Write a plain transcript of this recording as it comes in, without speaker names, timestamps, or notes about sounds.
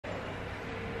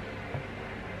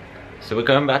So we're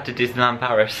going back to Disneyland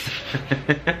Paris.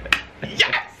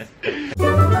 Yes!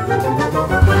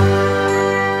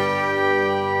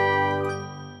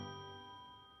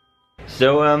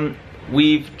 So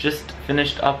we've just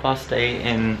finished up our stay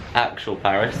in actual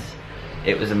Paris.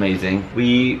 It was amazing.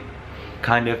 We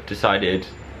kind of decided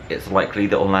it's likely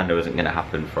that Orlando isn't going to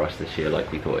happen for us this year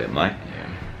like we thought it might.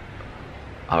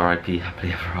 Yeah. RIP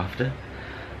happily ever after.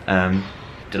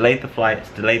 Delayed the flights,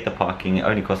 delayed the parking. It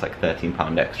only cost like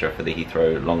 £13 extra for the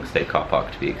Heathrow long stay car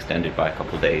park to be extended by a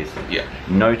couple of days. Yeah.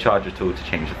 No charge at all to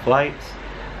change the flights.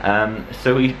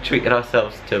 So we treated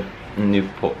ourselves to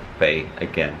Newport Bay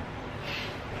again.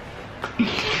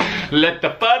 Let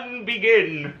the fun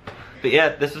begin! But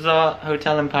yeah, this is our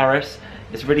hotel in Paris.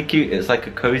 It's really cute. It's like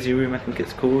a cozy room, I think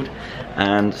it's called.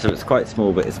 And so it's quite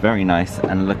small, but it's very nice.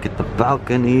 And look at the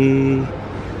balcony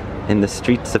in the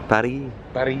streets of Paris.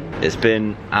 It's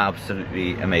been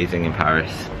absolutely amazing in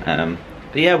Paris. But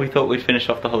yeah, we thought we'd finish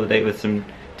off the holiday with some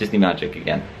Disney magic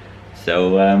again.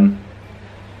 So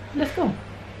let's go.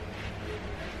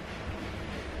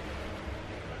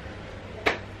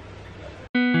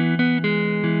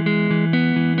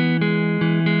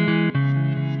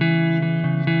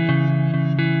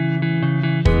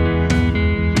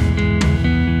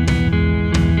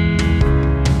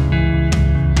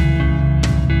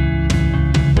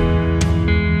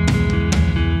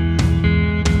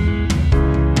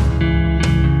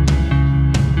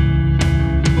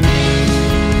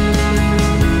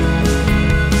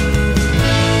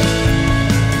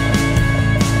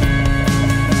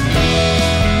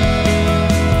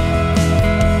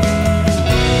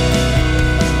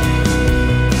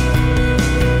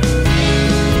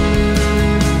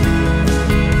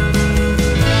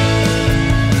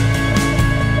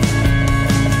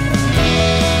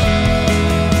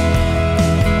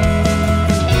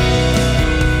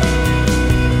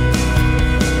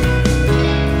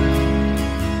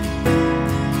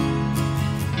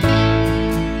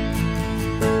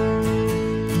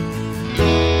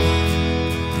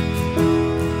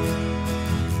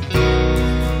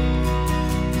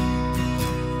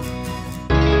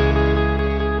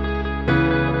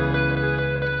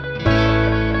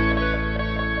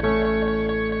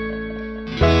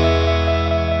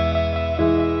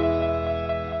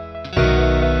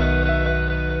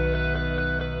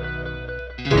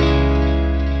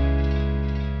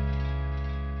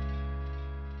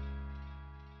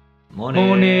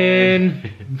 Morning!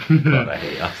 God, I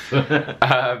hate us.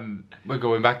 We're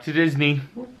going back to Disney.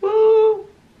 Woo!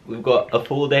 We've got a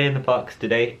full day in the parks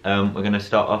today. We're going to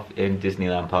start off in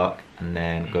Disneyland Park and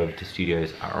then go over to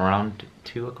studios at around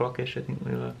 2 o'clock-ish, I think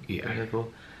we were. Yeah.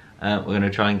 We're going to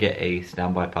try and get a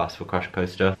standby pass for Crush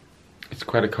Coaster. It's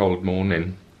quite a cold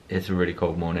morning. It's a really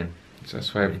cold morning. So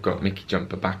that's why I've got Mickey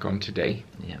Jumper back on today.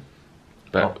 Yeah.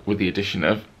 But with the addition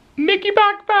of Mickey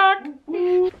Backpack!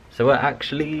 So we're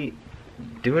actually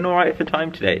doing alright for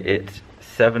time today. It's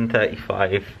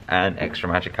 7:35 and Extra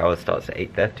Magic Hour starts at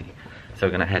 8:30. So we're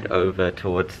going to head over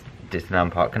towards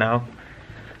Disneyland Park now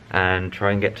and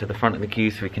try and get to the front of the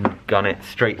queue so we can gun it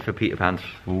straight for Peter Pan's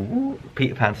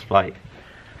flight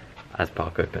as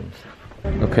park opens.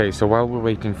 Okay, so while we're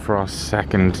waiting for our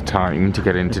second time to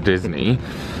get into Disney,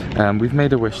 we've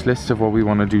made a wish list of what we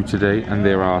want to do today, and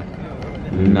there are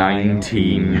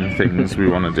 19 things we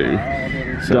want to do.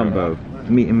 So, Dumbo,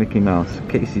 Meeting Mickey Mouse,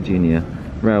 Casey Jr.,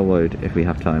 Railroad if we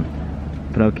have time,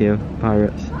 Pinocchio,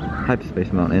 Pirates,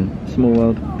 Hyperspace Mountain, Small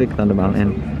World, Big Thunder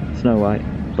Mountain, Snow White,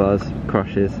 Buzz,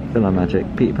 Crushes, Villa Magic,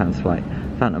 Peter Pan's Flight,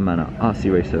 Phantom Manor,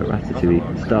 RC Racer,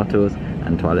 Ratatouille, Star Tours,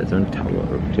 and Twilight Zone Tower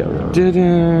of Terror.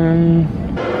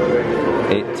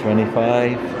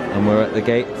 8:25 and we're at the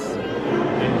gates,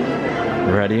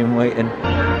 ready and waiting.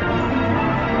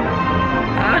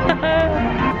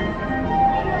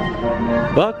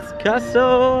 Box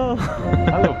Castle!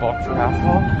 hello, Box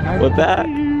Castle. We're back.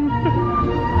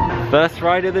 First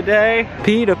ride of the day,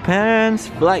 Peter Pan's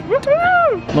Flight.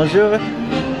 Bonjour.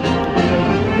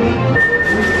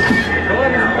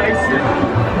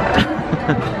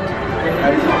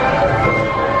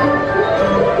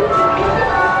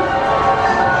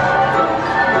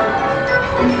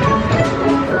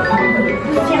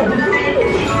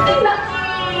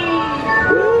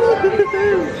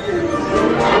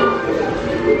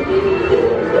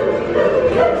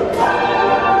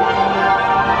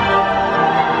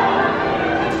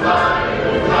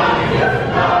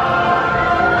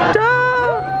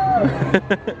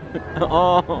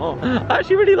 Oh, I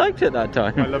actually really liked it that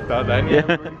time. I love that then. Yeah.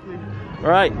 Really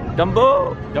Right,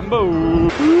 Dumbo. Dumbo.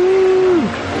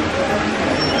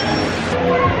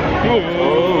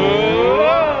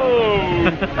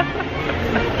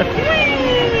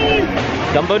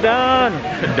 Dumbo done!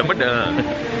 Dumbo done.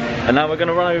 And now we're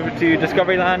gonna run over to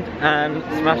Discoveryland and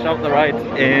smash out the rides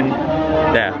in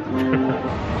there.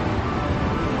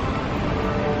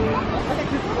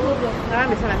 Ah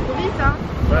mais ça va trop vite hein.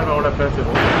 Ouais non on l'a fait, c'est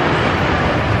bon.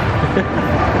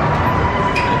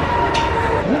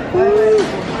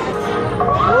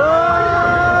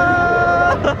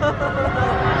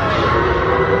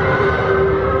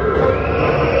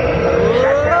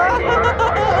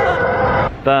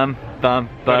 Bum bum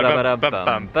ba da ba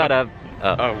bum ba da.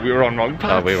 Oh, we were on wrong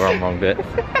part. Oh, we were on wrong bit.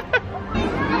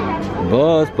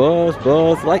 Buzz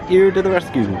Lightyear to the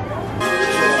rescue.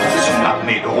 Une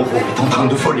armée de robots est en train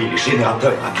de voler les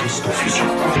générateurs à cristaux fusion.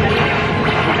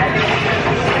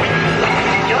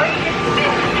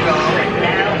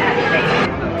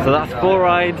 So that's 4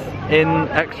 rides in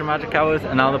extra magic hours,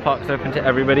 and now the park's open to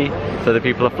everybody, so the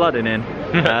people are flooding in.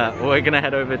 We're gonna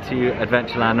head over to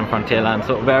Adventureland and Frontierland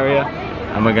sort of area,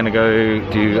 and we're gonna go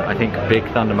do, I think, Big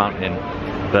Thunder Mountain.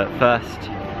 But first,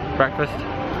 breakfast?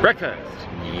 Breakfast!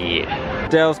 Yeah.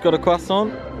 Dale's got a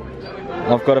croissant,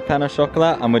 I've got a pain au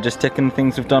chocolat, and we're just ticking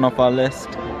things we've done off our list.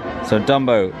 So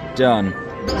Dumbo, done.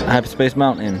 Hyperspace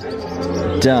Mountain,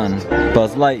 done.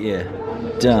 Buzz Lightyear,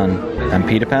 done. And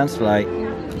Peter Pan's Flight,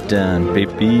 done,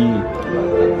 baby.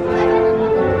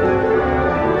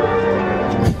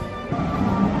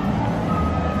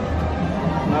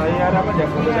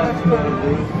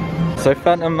 So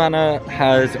Phantom Manor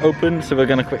has opened, so we're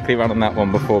going to quickly run on that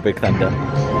one before Big Thunder.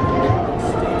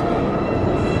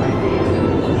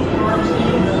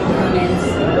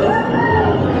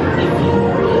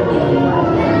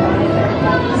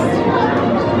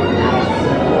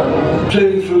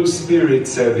 Playful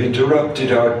spirits have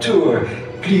interrupted our tour.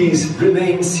 Please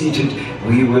remain seated.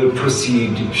 We will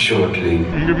proceed shortly.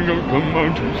 Living on the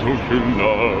mountains of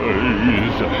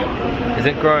lies. Is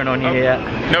it growing on you yet?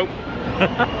 Nope.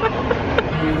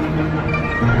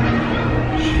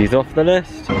 She's off the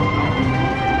list.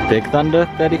 Big Thunder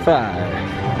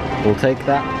 35. We'll take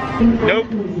that. Nope.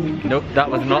 Nope, that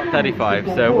was not 35,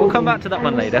 so we'll come back to that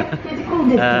one later.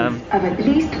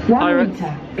 Pirates,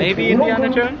 maybe Indiana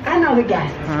Jones? Another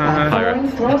guest.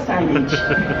 Pirates.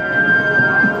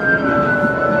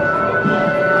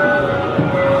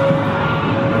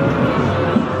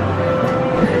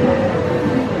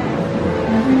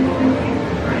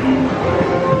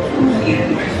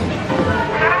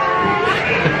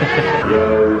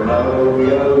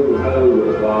 Yo ho,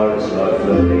 a pirate's life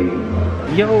for me.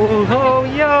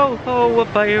 Yo ho, a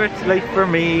pirate's life for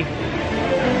me.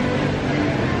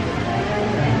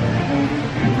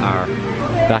 Arr.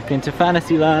 Back into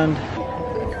Fantasyland.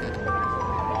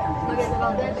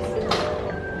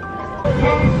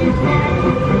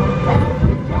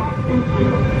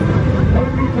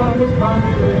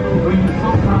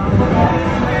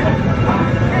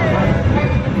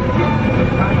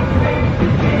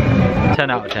 Ten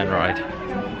out of 10 ride.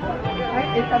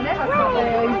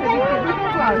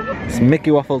 It's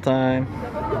Mickey waffle time.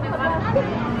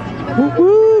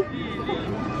 Woo-hoo.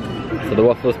 So the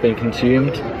waffle's been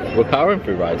consumed. We're powering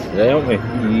through rides today, aren't we?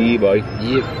 Yeah, boy.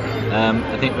 Yep.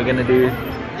 I think we're gonna do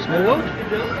Small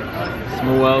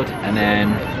World, and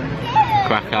then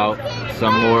crack out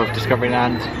some more of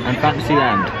Discoveryland and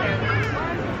Fantasyland.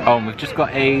 Oh, and we've just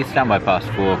got a standby pass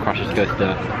for Crusher's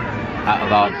Coaster at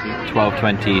about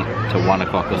 12:20 to 1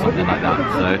 o'clock or something like that.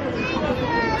 So,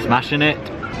 smashing it.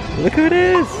 Look who it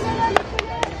is!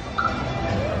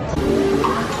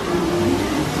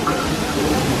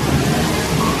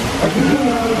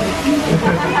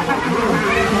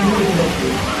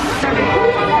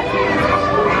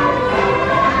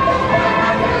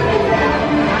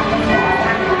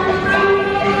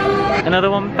 Another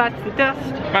one bites the dust.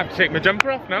 I have to take my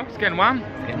jumper off now, it's getting warm.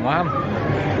 It's getting warm.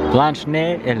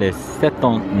 Blanche-Neige et les 7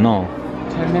 ans. No.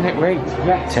 10-minute wait,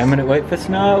 yes. 10-minute wait for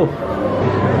snow.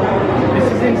 This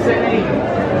is insane.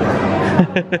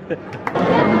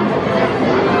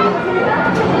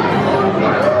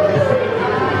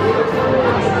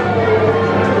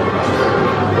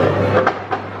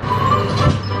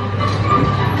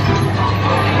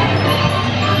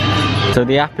 So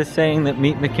the app is saying that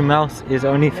Meet Mickey Mouse is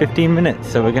only 15 minutes,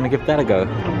 so we're gonna give that a go.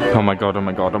 Oh my god, oh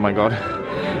my god, oh my god.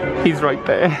 He's right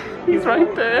there. He's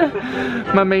right there.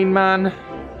 My main man.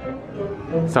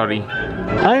 Sorry.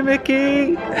 Hi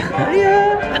Mickey!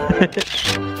 Hiya!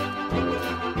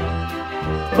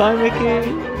 Bye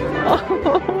Mickey!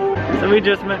 Oh. So we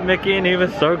just met Mickey and he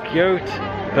was so cute.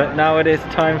 But now it is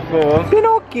time for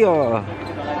Pinocchio!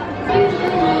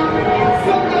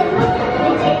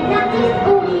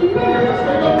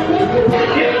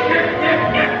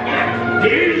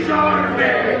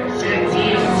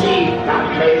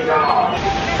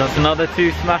 So That's another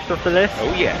 2 smashed off the list.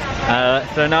 Oh yeah.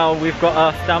 So now we've got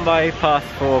our standby pass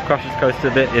for Crush's Coaster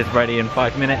that is ready in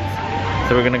 5 minutes.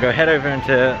 So we're gonna go head over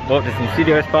into Walt Disney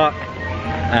Studios Park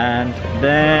and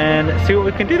then see what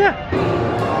we can do there.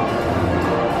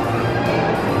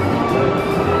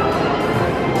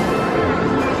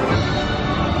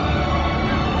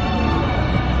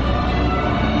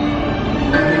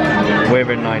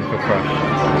 We're in line for Crush.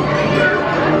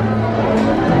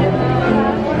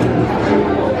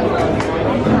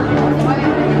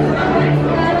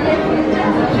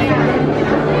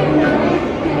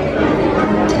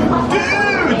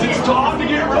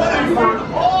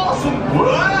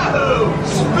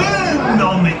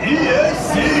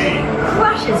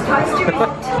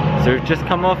 So we've just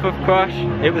come off of Crush.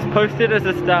 It was posted as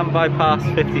a standby pass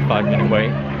 55-minute wait,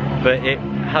 but it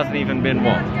hasn't even been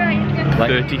what? Like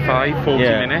 35, 40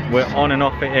 minutes? We're on and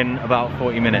off it in about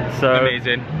 40 minutes. So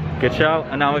amazing. Good shout.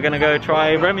 And now we're gonna go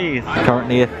try Remy's.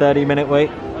 Currently a 30-minute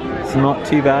wait. It's not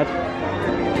too bad.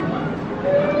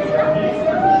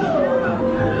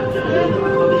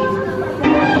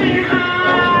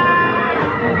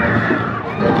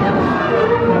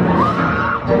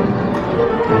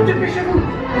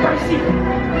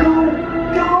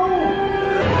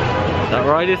 That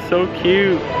ride is so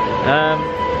cute.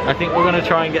 I think we're gonna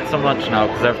try and get some lunch now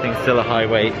because everything's still a high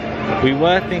wait. We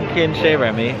were thinking Chez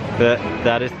Remy, but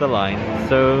that is the line,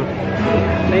 so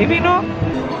maybe not.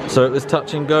 So it was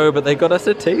touch and go, but they got us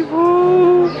a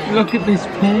table. Look at this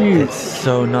view. It's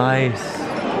so nice.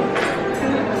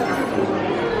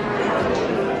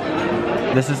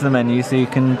 This is the menu, so you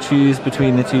can choose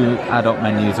between the 2 adult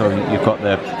menus, or you've got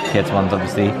the kids ones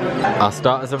obviously. Our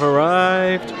starters have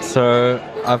arrived, so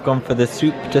I've gone for the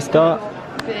soup to start,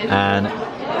 and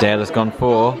Dale has gone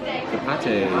for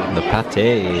the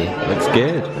pate. Looks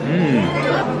good.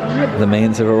 The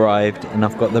mains have arrived, and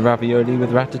I've got the ravioli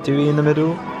with ratatouille in the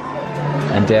middle,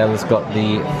 and Dale has got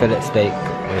the fillet steak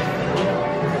with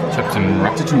chucked in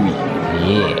ratatouille.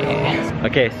 Yeah.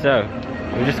 Okay, so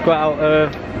we just got out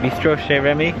of Bistro Chez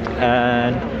Remy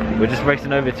and we're just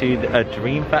racing over to a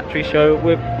Dream Factory show.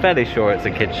 We're fairly sure it's a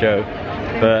kid's show,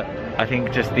 but I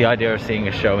think just the idea of seeing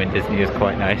a show in Disney is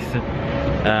quite nice.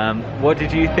 What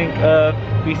did you think of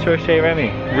Bistro Chez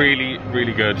Remy? Really,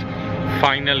 really good.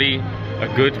 Finally, a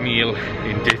good meal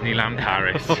in Disneyland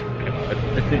Paris.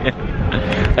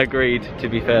 Agreed, to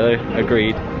be fair though,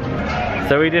 agreed.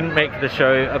 So we didn't make the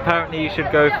show. Apparently you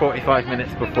should go 45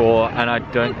 minutes before, and I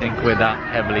don't think we're that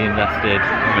heavily invested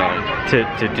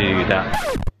to do that.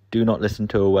 Do not listen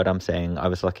to a word I'm saying. I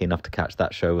was lucky enough to catch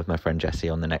that show with my friend Jesse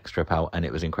on the next trip out, and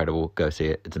it was incredible. Go see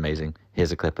it, it's amazing.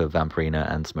 Here's a clip of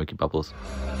Vampirina and Smoky Bubbles.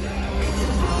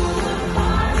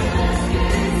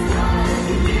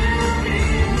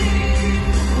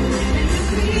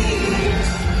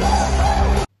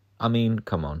 I mean,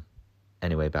 come on.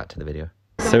 Anyway, back to the video.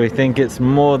 So we think it's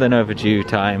more than overdue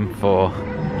time for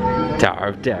Tower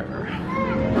of Terror.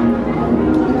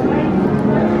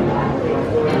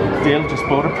 Dale just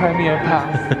bought a premiere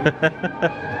pass.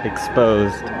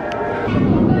 Exposed.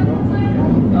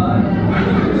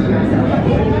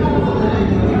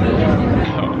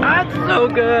 That's so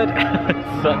good.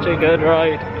 Such a good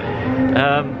ride.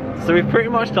 So we've pretty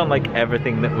much done like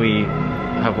everything that we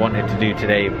have wanted to do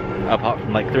today, apart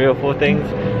from like 3 or 4 things.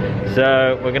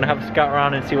 So we're gonna have a scout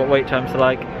around and see what wait times are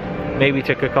like. Maybe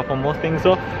take a couple more things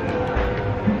off.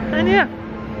 And yeah,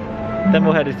 then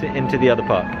we'll head into the other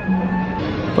park.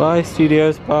 Bye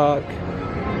Studios Park.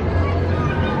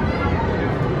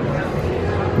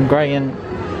 Brian.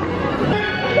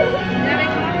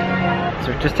 So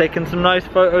we've just taken some nice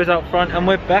photos out front and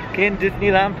we're back in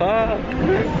Disneyland Park.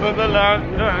 For the last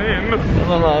time. For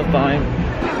the last time.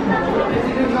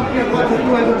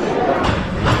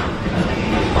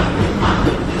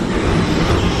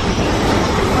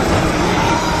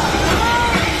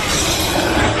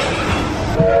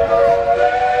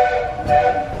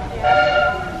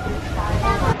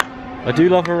 I do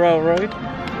love a railroad.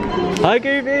 Hi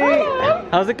Goofy! Hello.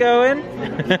 How's it going?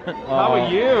 How are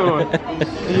you?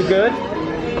 Are you good?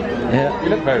 Yeah. You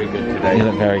look very good today. You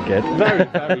look very good. Very,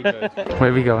 very good. Where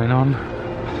are we going on?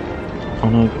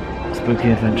 On a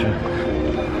spooky adventure.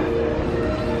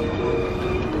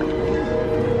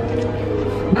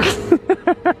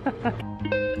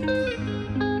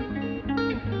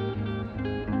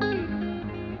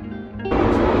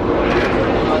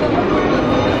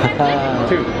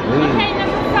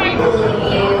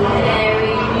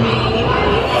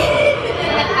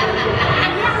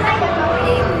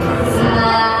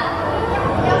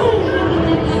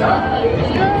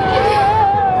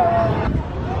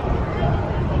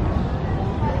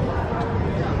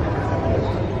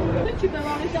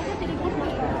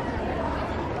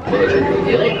 Je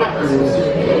dirais pas.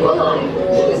 Oh,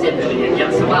 vous aimeriez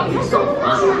bien savoir où ils sont,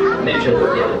 hein, mais je ne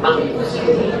dirai pas.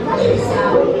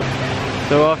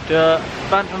 So after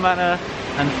Phantom Manor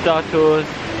and Star Tours,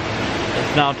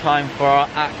 it's now time for our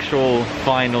actual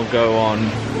final go on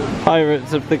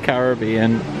Pirates of the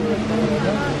Caribbean.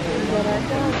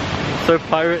 So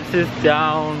Pirates is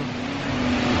down,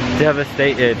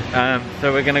 devastated.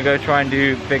 So we're gonna go try and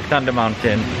do Big Thunder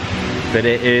Mountain. But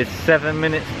it is 7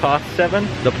 minutes past 7.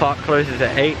 The park closes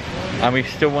at 8 and we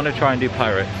still want to try and do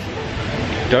Pirates.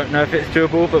 Don't know if it's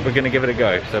doable, but we're going to give it a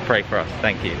go. So pray for us.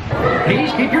 Thank you.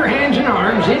 Please keep your hands and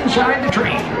arms inside the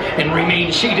train and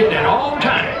remain seated at all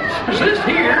times. This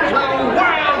here's the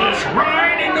wildest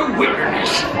ride in the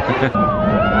wilderness.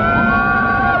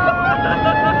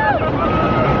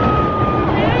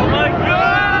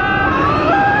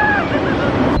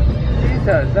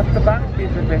 Up the back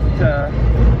is a bit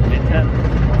intense.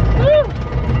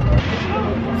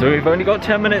 So we've only got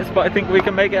 10 minutes, but I think we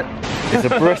can make it. It's a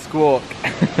brisk walk.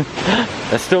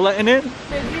 They're still letting in?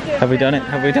 Have we done it?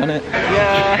 Have we done it?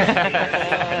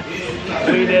 Yeah!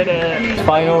 We did it!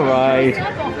 Final ride.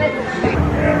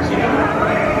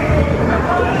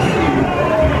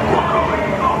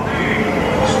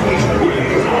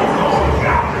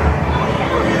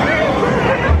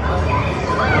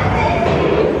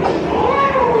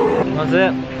 That's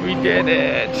it. We did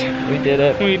it. We did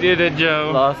it. We did it,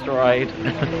 Joe. Last ride.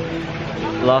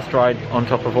 Last ride on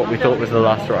top of what we thought was the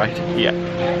last ride. Yeah.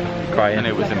 Crying. And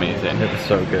it was amazing. It was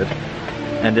so good.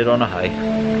 Ended on a high.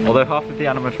 Although half of the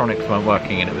animatronics weren't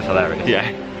working and it was hilarious.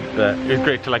 Yeah. But it was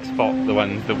great to like spot the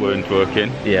ones that weren't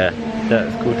working. Yeah. That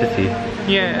was cool to see.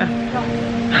 Yeah.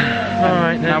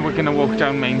 Alright then. Now we're gonna walk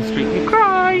down Main Street and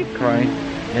cry. Cry.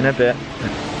 In a bit.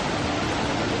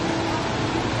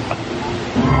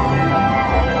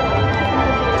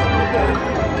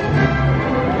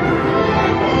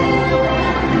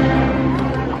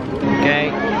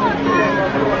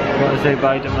 Say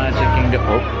bye to Magic Kingdom.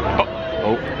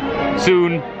 Oh.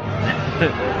 Soon.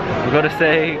 We've got to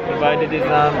say goodbye to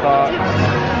Disneyland Park.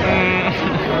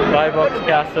 Bye Box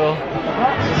Castle.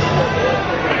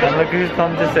 And look who's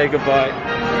come to say goodbye.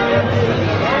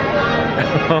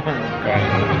 Oh my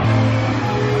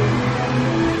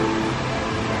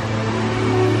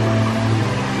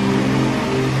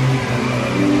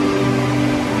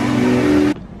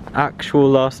God. Actual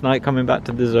last night coming back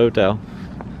to this hotel.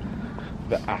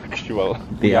 The actual.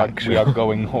 We are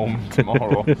going home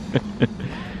tomorrow.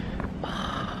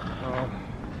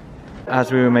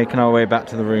 As we were making our way back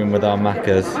to the room with our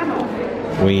Maccas,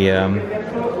 we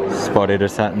spotted a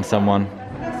certain someone.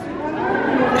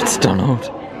 It's Donald.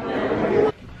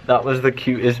 That was the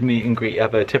cutest meet and greet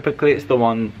ever. Typically it's the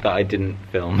one that I didn't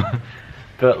film.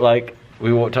 But like,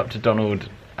 we walked up to Donald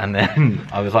and then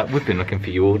I was like, we've been looking for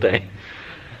you all day.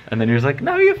 And then he was like,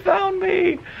 no, you found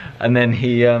me. And then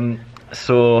he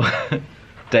saw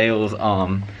Dale's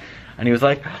arm and he was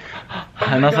like,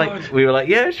 and I was like, we were like,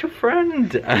 yeah, it's your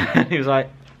friend. And he was like,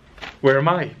 where am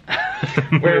I?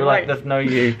 We were like, there's no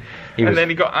you. And then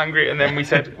he got angry and then we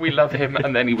said we love him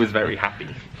and then he was very happy.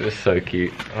 It was so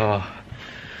cute. Oh,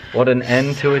 what an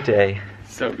end to a day.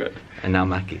 So good. And now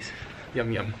Mackey's.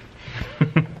 Yum yum.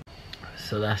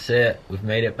 So that's it, we've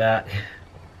made it back.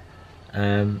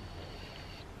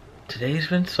 Today's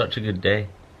been such a good day.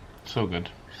 So good.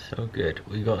 So good.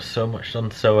 We got so much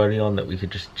done so early on that we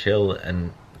could just chill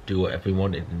and do whatever we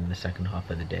wanted in the second half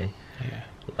of the day. Yeah.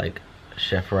 Like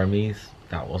Chef Remy's,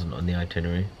 that wasn't on the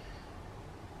itinerary.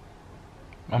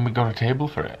 And we got a table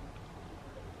for it.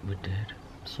 We did.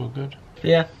 So good.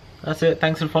 Yeah, that's it.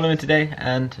 Thanks for following today,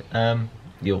 and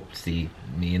you'll see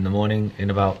me in the morning in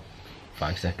about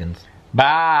 5 seconds.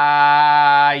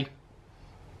 Bye!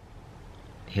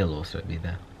 He'll also be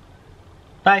there.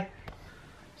 Bye!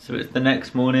 So it's the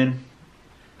next morning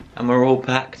and we're all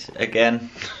packed again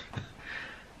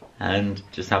and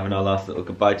just having our last little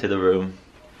goodbye to the room.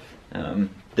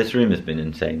 This room has been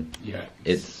insane. Yeah,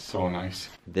 it's so nice.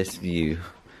 This view.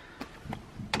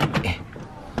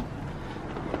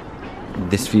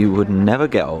 This view would never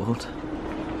get old.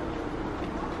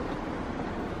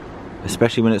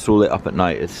 Especially when it's all lit up at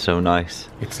night, it's so nice.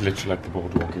 It's literally like the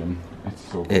boardwalk in. It's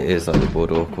so good. It is like the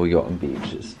boardwalk or yacht and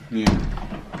beaches. Yeah.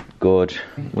 Good.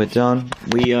 We're done.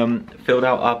 We filled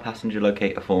out our passenger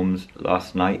locator forms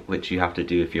last night, which you have to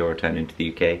do if you're returning to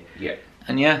the UK. Yeah.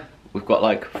 And yeah, we've got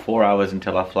like 4 hours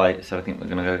until our flight, so I think we're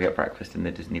gonna go get breakfast in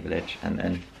the Disney Village and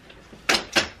then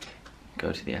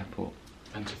go to the airport.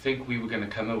 And to think we were gonna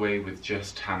come away with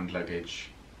just hand luggage.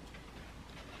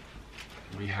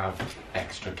 We have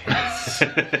extra case.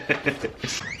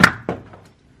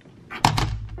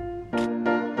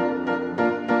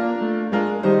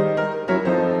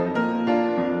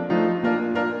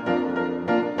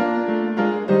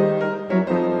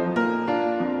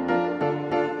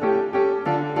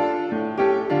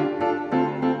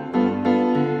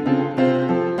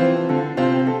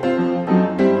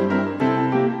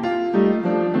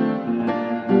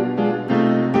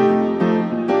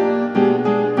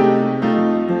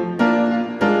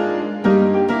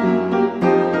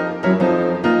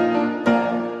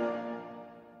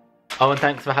 Oh, and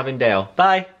thanks for having Dale.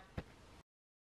 Bye.